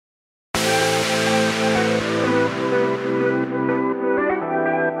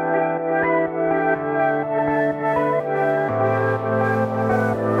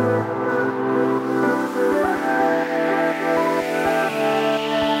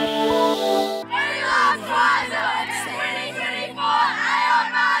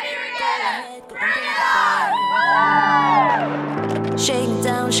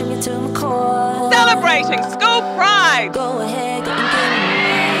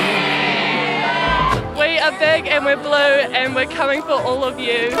are big and we're blue and we're coming for all of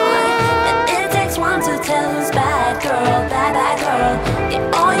you. It takes one to tell us bad girl, bad girl.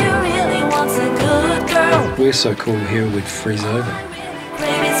 Yeah, all you really want's a good girl. We're so cool here we'd freeze over.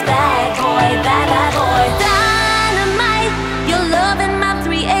 Baby's bad boy, bad boy. Dynamite, you're loving my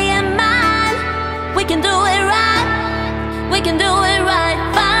 3 a.m. mind. We can do it right, we can do it right.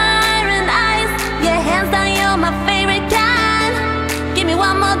 Fire and ice, yeah, hands down, you're my favorite kind. Give me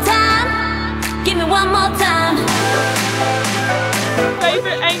one more time, give me one more time.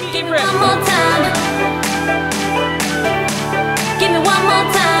 Favorite Amy Everett. One more time. Give me one more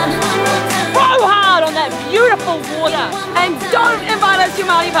time. Row hard on that beautiful water and don't invite us to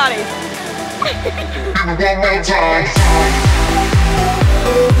Maadi parties. One more time.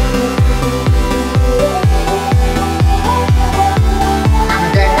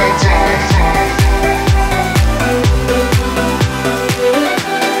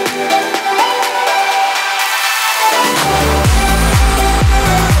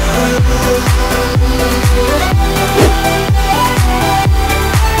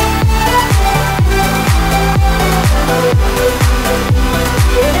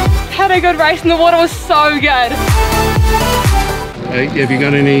 Had a good race and the water was so good. Hey, have you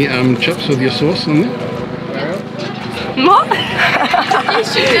got any chips with your sauce on there? What?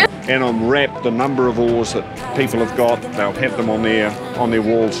 And on wrap, the number of oars that people have got, they'll have them on their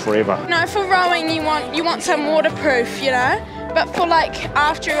walls forever. No, for rowing you want some waterproof, you know, but for like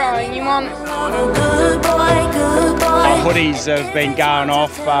after rowing you want. Our hoodies have been going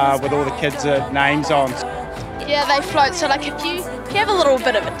off with all the kids' names on. Yeah, they float. So like if you have a little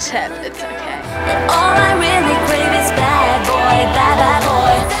bit of a tip, it's okay. All I really crave is bad boy, bad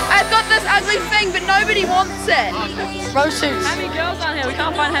boy. I've got this ugly thing, but nobody wants it. Row suits. Hammy girls on here, we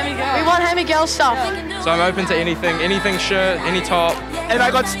can't find hammy girls. We want hammy girl stuff. So I'm open to anything shirt, any top. And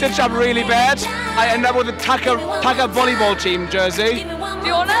I got stitched up really bad. I ended up with a Tucker volleyball team jersey. Do you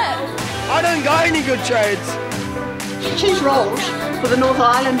want it? I don't got any good trades. Cheese rolls for the North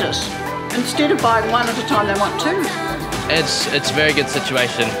Islanders. Instead of buying one at a time, they want two. It's a very good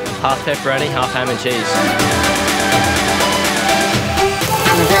situation. Half pepperoni, half ham and cheese.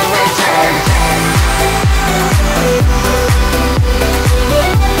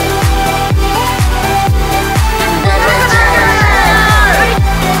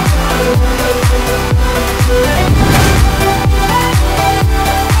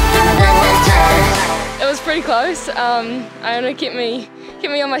 It was pretty close. Iona kept me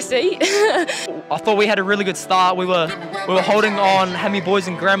on my seat. I thought we had a really good start. We were holding on Hammy boys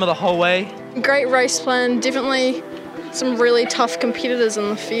and Grammar the whole way. Great race plan. Definitely some really tough competitors in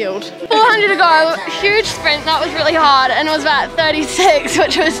the field. 400 to go. Huge sprint. That was really hard, and it was about 36,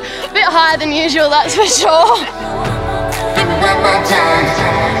 which was a bit higher than usual. That's for sure.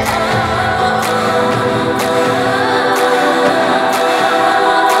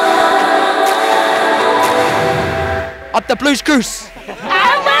 Up the Blues Goose!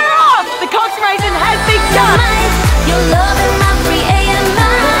 And we're off! The consummation has begun! You're loving my 3 a.m.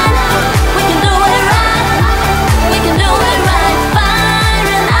 mind. We can do it right. We can do it right. Fire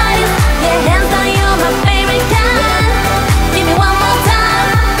and ice. Yeah, hands down, you're my favorite kind. Give me one more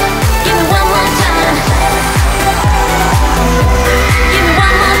time. Give me one more time. Give me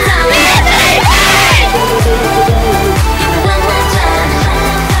one more time. Give me one more time. Give me one more time.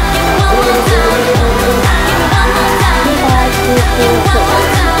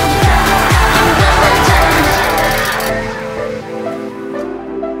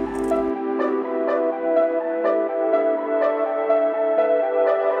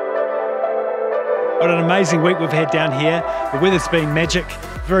 What an amazing week we've had down here. The weather's been magic.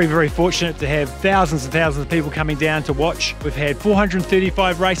 Very, very fortunate to have thousands and thousands of people coming down to watch. We've had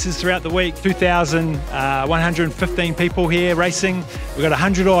 435 races throughout the week, 2,115 people here racing. We've got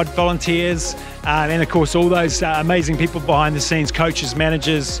 100 odd volunteers, and of course all those amazing people behind the scenes, coaches,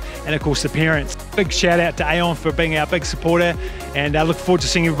 managers, and of course the parents. Big shout out to AON for being our big supporter, and I look forward to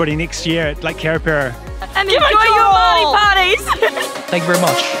seeing everybody next year at Lake Ruataniwha. And enjoy your Maadi parties! Thank you very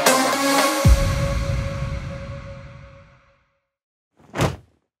much.